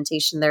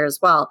implementation there as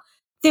well.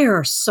 There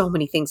are so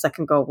many things that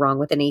can go wrong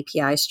with an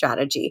API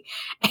strategy.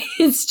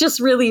 It's just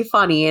really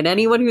funny. And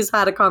anyone who's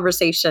had a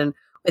conversation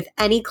with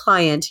any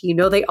client,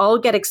 they all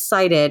get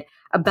excited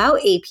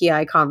about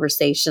API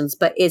conversations,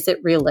 but is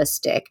it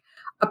realistic?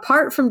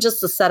 Apart from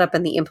just the setup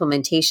and the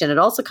implementation, it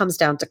also comes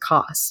down to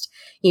cost.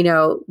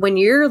 When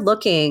you're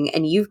looking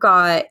and you've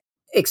got,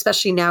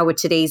 especially now with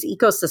today's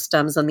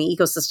ecosystems and the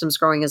ecosystems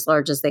growing as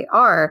large as they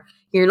are,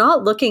 you're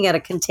not looking at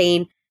a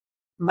contained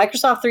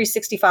Microsoft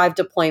 365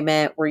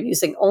 deployment. We're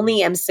using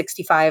only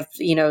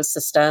M65,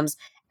 systems.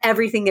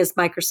 Everything is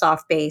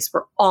Microsoft based.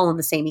 We're all in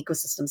the same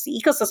ecosystems. The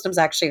ecosystems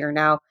actually are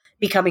now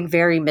becoming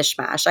very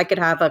mishmash. I could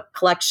have a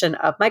collection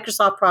of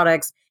Microsoft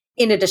products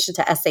in addition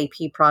to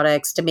SAP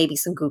products, to maybe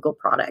some Google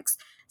products.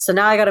 So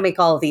now I got to make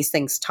all of these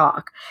things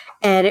talk.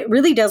 And it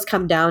really does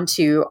come down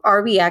to,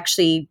 are we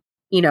actually,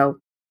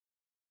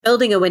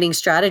 building a winning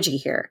strategy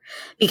here?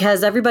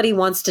 Because everybody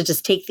wants to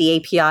just take the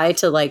API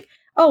to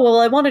oh, well,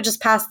 I want to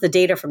just pass the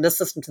data from this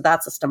system to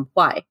that system.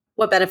 Why?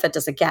 What benefit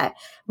does it get?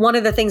 One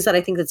of the things that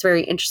I think that's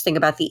very interesting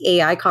about the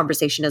AI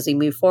conversation as we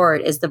move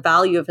forward is the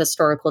value of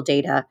historical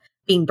data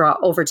being brought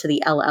over to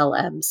the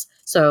LLMs.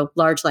 So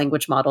large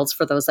language models,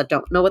 for those that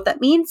don't know what that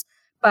means.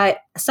 But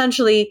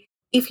essentially,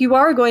 if you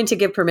are going to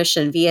give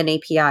permission via an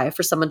API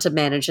for someone to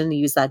manage and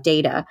use that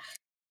data,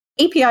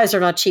 APIs are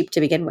not cheap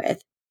to begin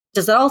with.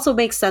 Does it also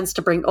make sense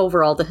to bring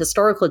over all the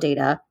historical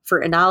data for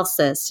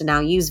analysis to now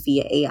use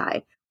via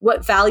AI?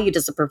 What value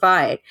does it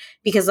provide?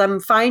 Because I'm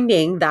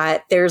finding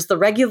that there's the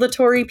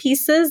regulatory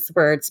pieces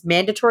where it's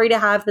mandatory to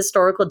have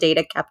historical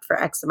data kept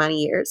for X amount of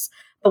years.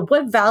 But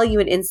what value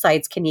and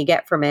insights can you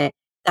get from it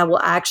that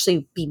will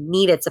actually be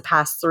needed to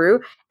pass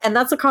through? And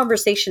that's a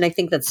conversation I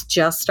think that's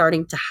just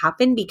starting to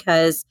happen,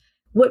 because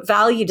what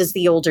value does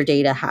the older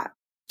data have?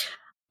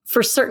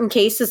 For certain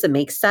cases, it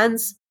makes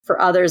sense. For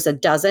others,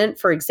 it doesn't.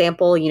 For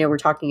example, we're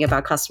talking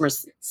about customer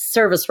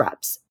service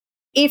reps.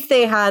 If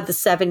they had the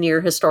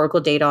 7-year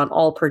historical data on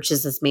all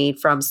purchases made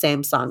from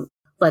Samsung,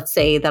 let's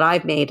say that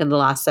I've made in the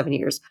last 7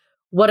 years,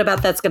 what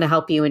about that's going to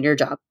help you in your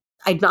job?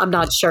 I'm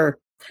not sure.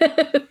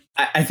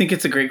 I think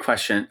it's a great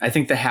question. I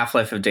think the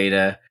half-life of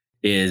data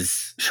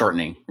is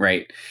shortening,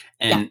 right?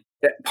 And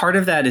part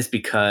of that is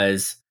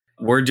because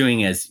we're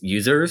doing as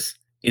users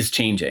is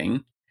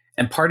changing.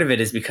 And part of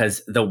it is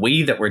because the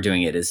way that we're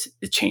doing it is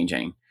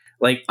changing.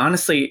 Like,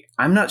 honestly,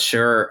 I'm not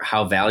sure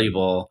how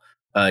valuable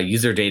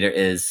user data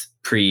is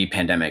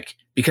pre-pandemic,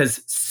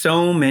 because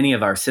so many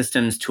of our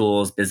systems,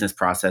 tools, business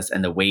process,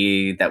 and the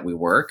way that we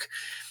work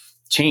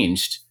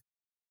changed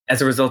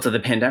as a result of the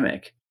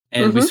pandemic.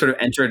 And we sort of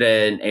entered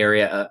an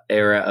era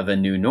of a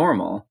new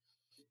normal.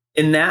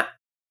 In that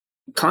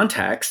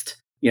context,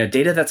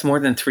 data that's more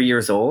than 3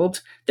 years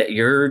old that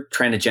you're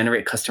trying to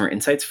generate customer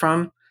insights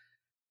from,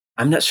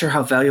 I'm not sure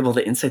how valuable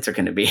the insights are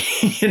going to be.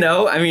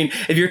 I mean,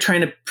 if you're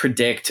trying to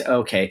predict,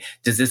 okay,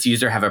 does this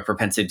user have a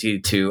propensity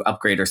to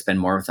upgrade or spend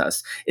more with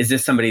us? Is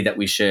this somebody that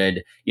we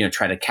should,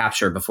 try to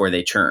capture before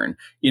they churn?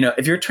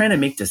 If you're trying to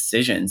make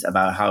decisions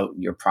about how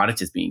your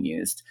product is being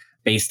used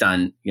based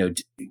on,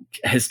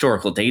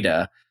 historical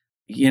data,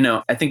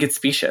 I think it's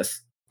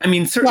specious. I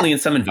mean, certainly in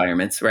some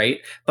environments, right?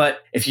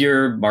 But if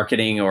you're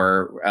marketing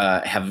or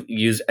have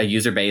a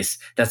user base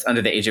that's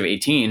under the age of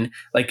 18,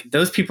 like,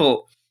 those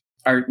people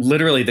are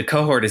literally, the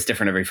cohort is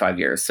different every 5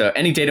 years. So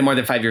any data more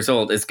than 5 years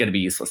old is going to be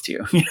useless to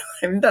you.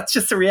 I mean, that's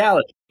just a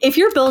reality. If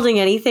you're building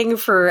anything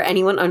for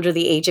anyone under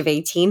the age of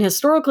 18,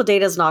 historical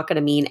data is not going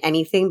to mean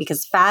anything,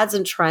 because fads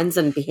and trends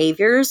and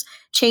behaviors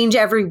change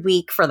every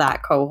week for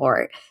that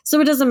cohort.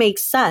 So it doesn't make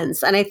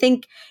sense. And I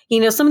think,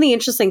 some of the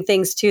interesting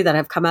things too that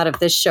have come out of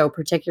this show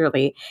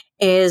particularly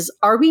is,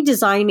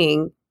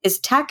 is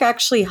tech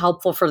actually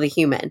helpful for the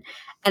human?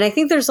 And I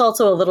think there's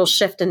also a little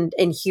shift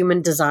in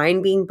human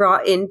design being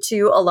brought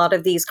into a lot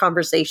of these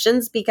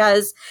conversations,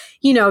 because,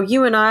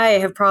 you and I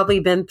have probably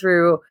been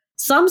through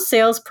some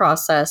sales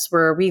process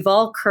where we've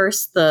all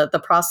cursed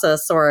the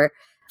process or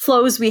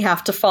flows we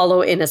have to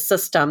follow in a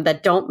system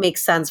that don't make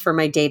sense for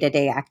my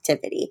day-to-day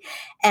activity.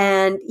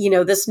 And,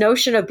 this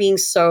notion of being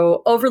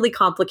so overly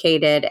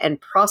complicated and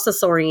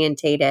process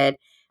orientated,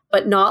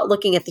 but not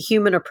looking at the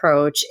human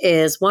approach,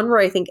 is one where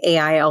I think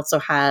AI also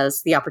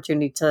has the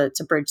opportunity to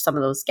bridge some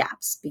of those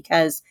gaps.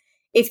 Because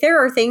if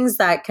there are things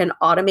that can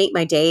automate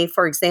my day,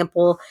 for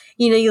example,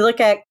 you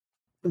look at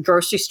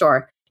grocery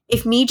store,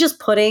 if me just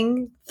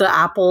putting the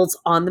apples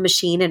on the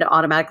machine and it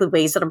automatically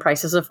weighs it and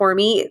prices it for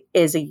me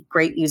is a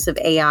great use of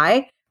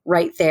AI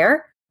right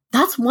there,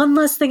 that's one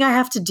less thing I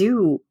have to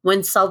do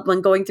when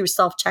going through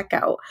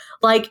self-checkout.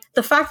 Like,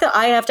 the fact that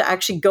I have to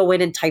actually go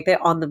in and type it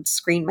on the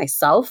screen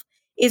myself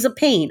is a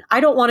pain. I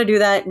don't want to do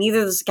that.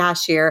 Neither does the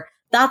cashier.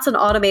 That's an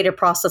automated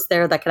process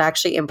there that could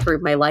actually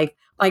improve my life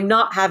by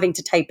not having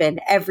to type in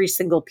every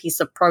single piece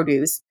of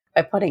produce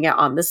by putting it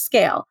on the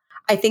scale.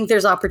 I think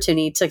there's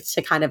opportunity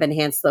to kind of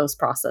enhance those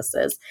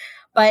processes.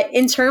 But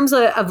in terms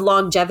of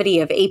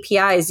longevity of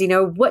APIs,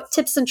 what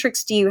tips and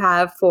tricks do you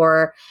have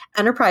for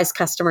enterprise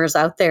customers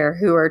out there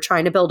who are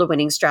trying to build a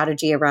winning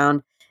strategy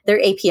around their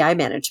API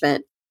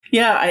management?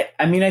 Yeah,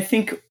 I mean, I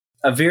think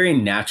a very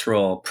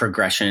natural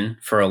progression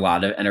for a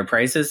lot of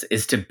enterprises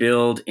is to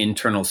build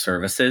internal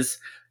services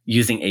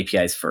using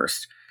APIs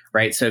first,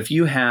 right? So if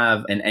you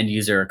have an end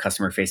user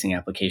customer facing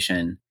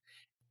application,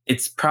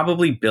 it's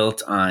probably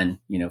built on,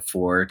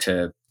 4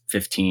 to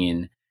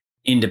 15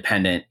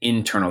 independent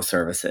internal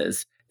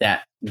services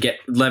that get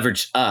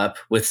leveraged up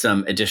with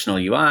some additional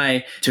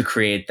UI to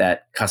create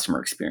that customer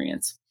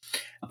experience.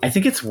 I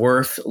think it's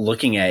worth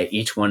looking at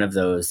each one of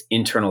those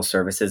internal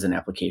services and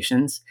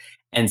applications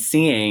and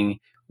seeing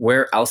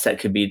where else that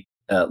could be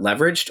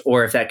leveraged,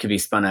 or if that could be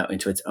spun out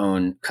into its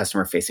own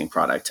customer-facing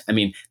product. I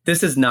mean,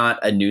 this is not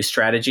a new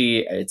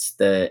strategy. It's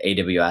the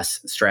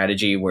AWS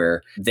strategy,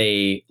 where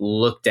they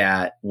looked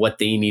at what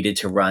they needed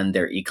to run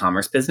their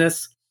e-commerce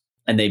business,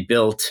 and they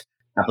built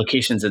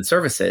applications and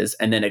services,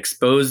 and then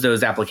exposed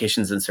those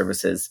applications and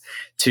services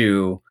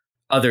to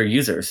other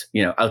users,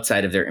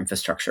 outside of their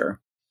infrastructure.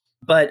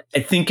 But I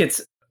think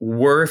it's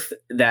worth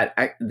that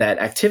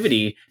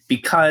activity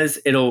because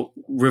it'll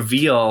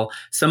reveal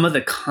some of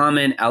the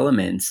common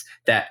elements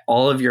that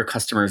all of your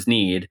customers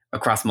need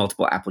across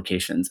multiple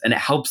applications. And it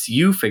helps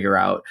you figure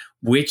out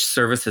which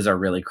services are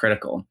really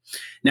critical.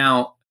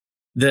 Now,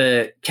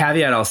 the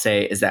caveat I'll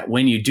say is that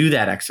when you do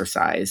that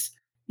exercise,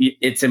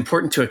 it's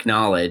important to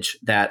acknowledge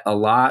that a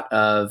lot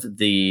of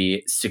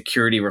the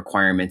security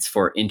requirements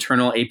for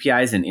internal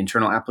APIs and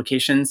internal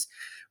applications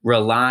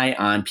rely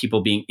on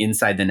people being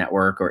inside the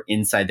network or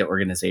inside the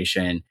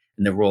organization,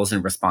 and the roles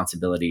and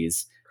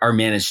responsibilities are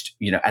managed,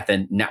 at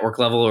the network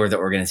level or the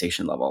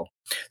organization level.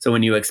 So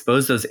when you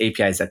expose those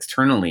APIs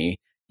externally,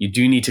 you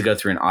do need to go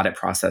through an audit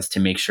process to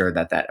make sure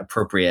that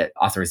appropriate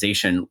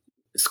authorization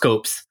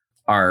scopes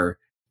are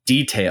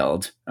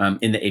detailed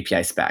in the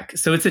API spec.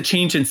 So it's a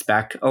change in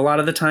spec a lot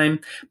of the time,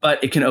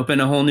 but it can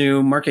open a whole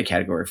new market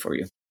category for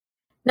you.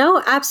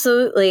 No,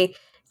 absolutely.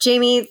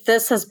 Jamie,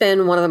 this has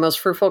been one of the most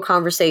fruitful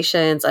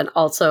conversations and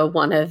also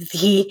one of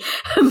the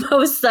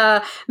most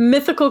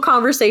mythical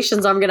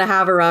conversations I'm going to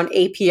have around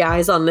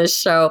APIs on this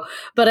show.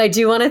 But I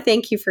do want to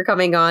thank you for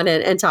coming on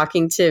and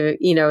talking to,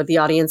 the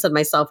audience and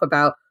myself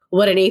about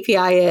what an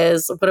API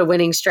is, what a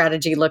winning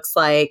strategy looks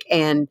like,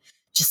 and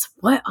just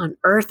what on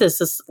earth is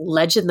this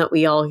legend that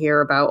we all hear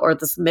about, or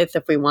this myth,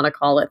 if we want to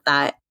call it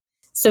that.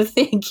 So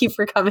thank you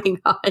for coming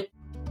on.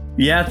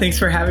 Yeah, thanks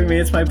for having me.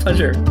 It's my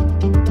pleasure.